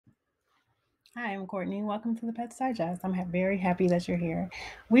Hi, I'm Courtney. Welcome to the Pets Digest. I'm very happy that you're here.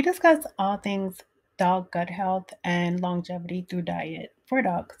 We discuss all things dog gut health and longevity through diet for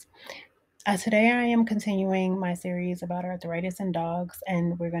dogs. Today, I am continuing my series about arthritis in dogs,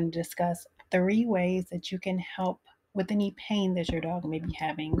 and we're going to discuss 3 ways that you can help with any pain that your dog may be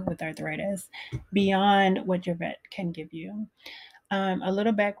having with arthritis beyond what your vet can give you. A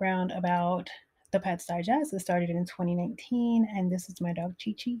little background about the Pets Digest. It started in 2019, and this is my dog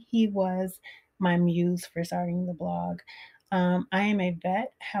Chi Chi. He was my muse for starting the blog. I am a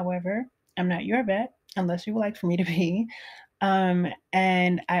vet, however, I'm not your vet unless you would like for me to be.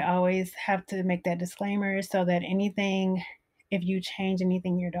 And I always have to make that disclaimer so that if you change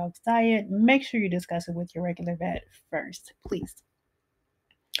anything in your dog's diet, make sure you discuss it with your regular vet first, please.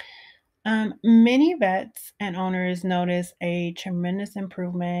 Many vets and owners notice a tremendous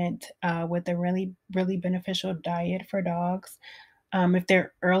improvement with a really beneficial diet for dogs if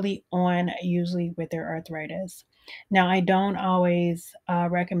they're early on, usually with their arthritis. Now, I don't always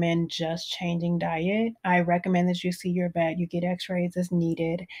recommend just changing diet. I recommend that you see your vet, you get x rays as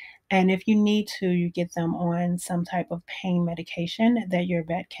needed, and if you need to, you get them on some type of pain medication that your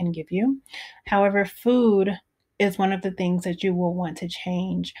vet can give you. However, food is one of the things that you will want to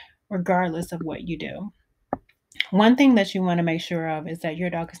change regardless of what you do. One thing that you want to make sure of is that your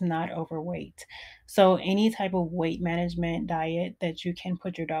dog is not overweight. So, any type of weight management diet that you can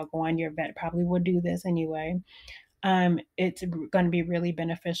put your dog on, your vet probably will do this anyway. It's going to be really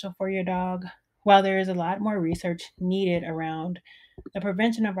beneficial for your dog. While there is a lot more research needed around the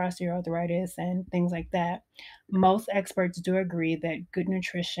prevention of osteoarthritis and things like that, most experts do agree that good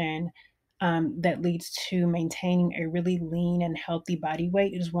nutrition that leads to maintaining a really lean and healthy body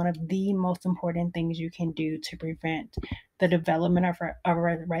weight is one of the most important things you can do to prevent the development of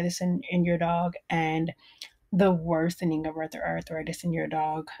arthritis in your dog and the worsening of arthritis in your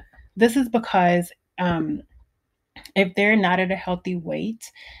dog. This is because if they're not at a healthy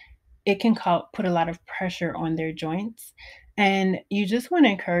weight, it can put a lot of pressure on their joints. And you just want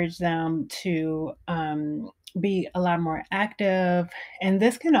to encourage them to be a lot more active. And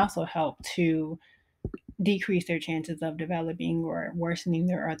this can also help to decrease their chances of developing or worsening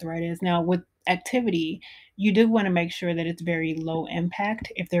their arthritis. Now, with activity, you do want to make sure that it's very low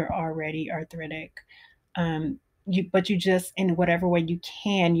impact if they're already arthritic. Um, but you just, in whatever way you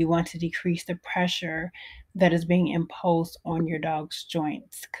can, you want to decrease the pressure that is being imposed on your dog's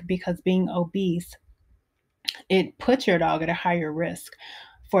joints because being obese, it puts your dog at a higher risk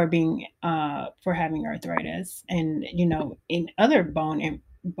for having arthritis and in other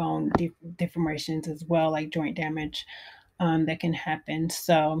deformations as well, like joint damage that can happen.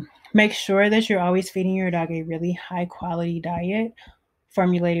 So make sure that you're always feeding your dog a really high quality diet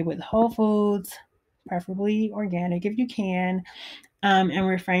formulated with whole foods, preferably organic if you can, and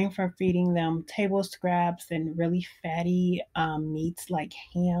refrain from feeding them table scraps and really fatty meats like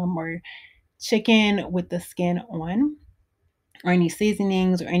ham or chicken with the skin on, or any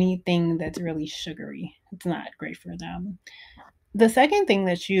seasonings or anything that's really sugary. It's not great for them. The second thing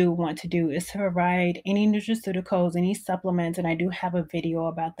that you want to do is to provide any nutraceuticals, any supplements, and I do have a video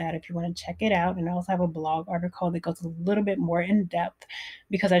about that if you want to check it out. And I also have a blog article that goes a little bit more in depth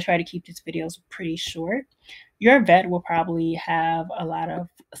because I try to keep these videos pretty short. Your vet will probably have a lot of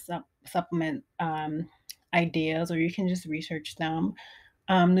supplement ideas, or you can just research them.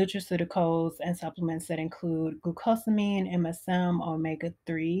 Nutraceuticals and supplements that include glucosamine, MSM, omega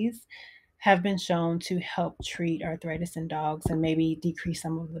 3s have been shown to help treat arthritis in dogs and maybe decrease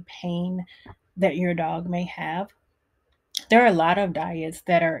some of the pain that your dog may have. There are a lot of diets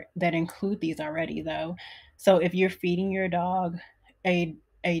that include these already though. So if you're feeding your dog a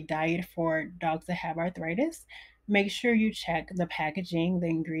diet for dogs that have arthritis, make sure you check the packaging, the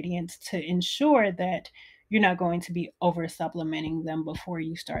ingredients to ensure that you're not going to be over supplementing them before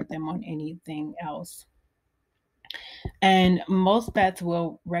you start them on anything else. And most vets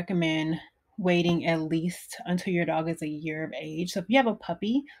will recommend waiting at least until your dog is a year of age. So if you have a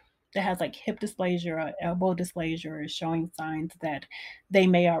puppy that has like hip dysplasia or elbow dysplasia or is showing signs that they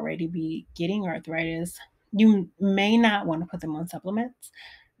may already be getting arthritis, you may not want to put them on supplements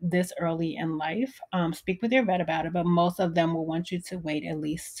this early in life. Speak with your vet about it, but most of them will want you to wait at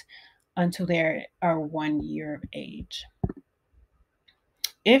least until they are 1 year of age.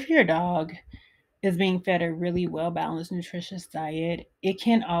 If your dog is being fed a really well balanced, nutritious diet, it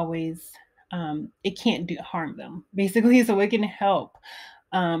can't do harm them basically. So it can help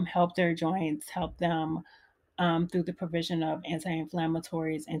their joints, help them through the provision of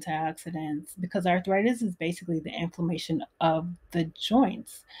anti-inflammatories, antioxidants, because arthritis is basically the inflammation of the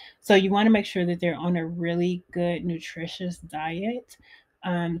joints. So you want to make sure that they're on a really good, nutritious diet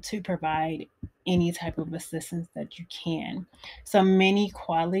to provide any type of assistance that you can. So many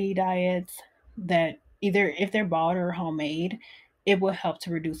quality diets that either if they're bought or homemade, it will help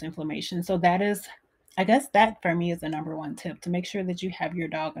to reduce inflammation. So that is, I guess that for me is the number one tip, to make sure that you have your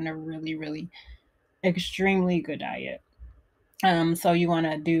dog on a really, really extremely good diet. So you want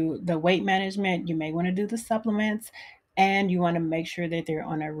to do the weight management, you may want to do the supplements, and you want to make sure that they're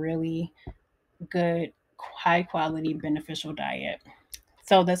on a really good, high quality, beneficial diet.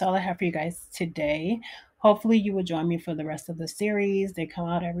 So that's all I have for you guys today. Hopefully, you will join me for the rest of the series. They come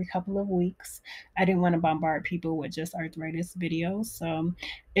out every couple of weeks. I didn't want to bombard people with just arthritis videos. So,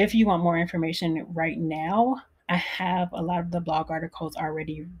 if you want more information right now, I have a lot of the blog articles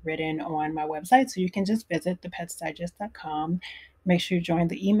already written on my website. So, you can just visit thepetsdigest.com. Make sure you join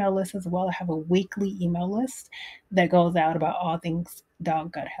the email list as well. I have a weekly email list that goes out about all things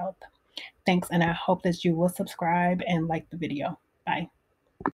dog gut health. Thanks, and I hope that you will subscribe and like the video. Bye.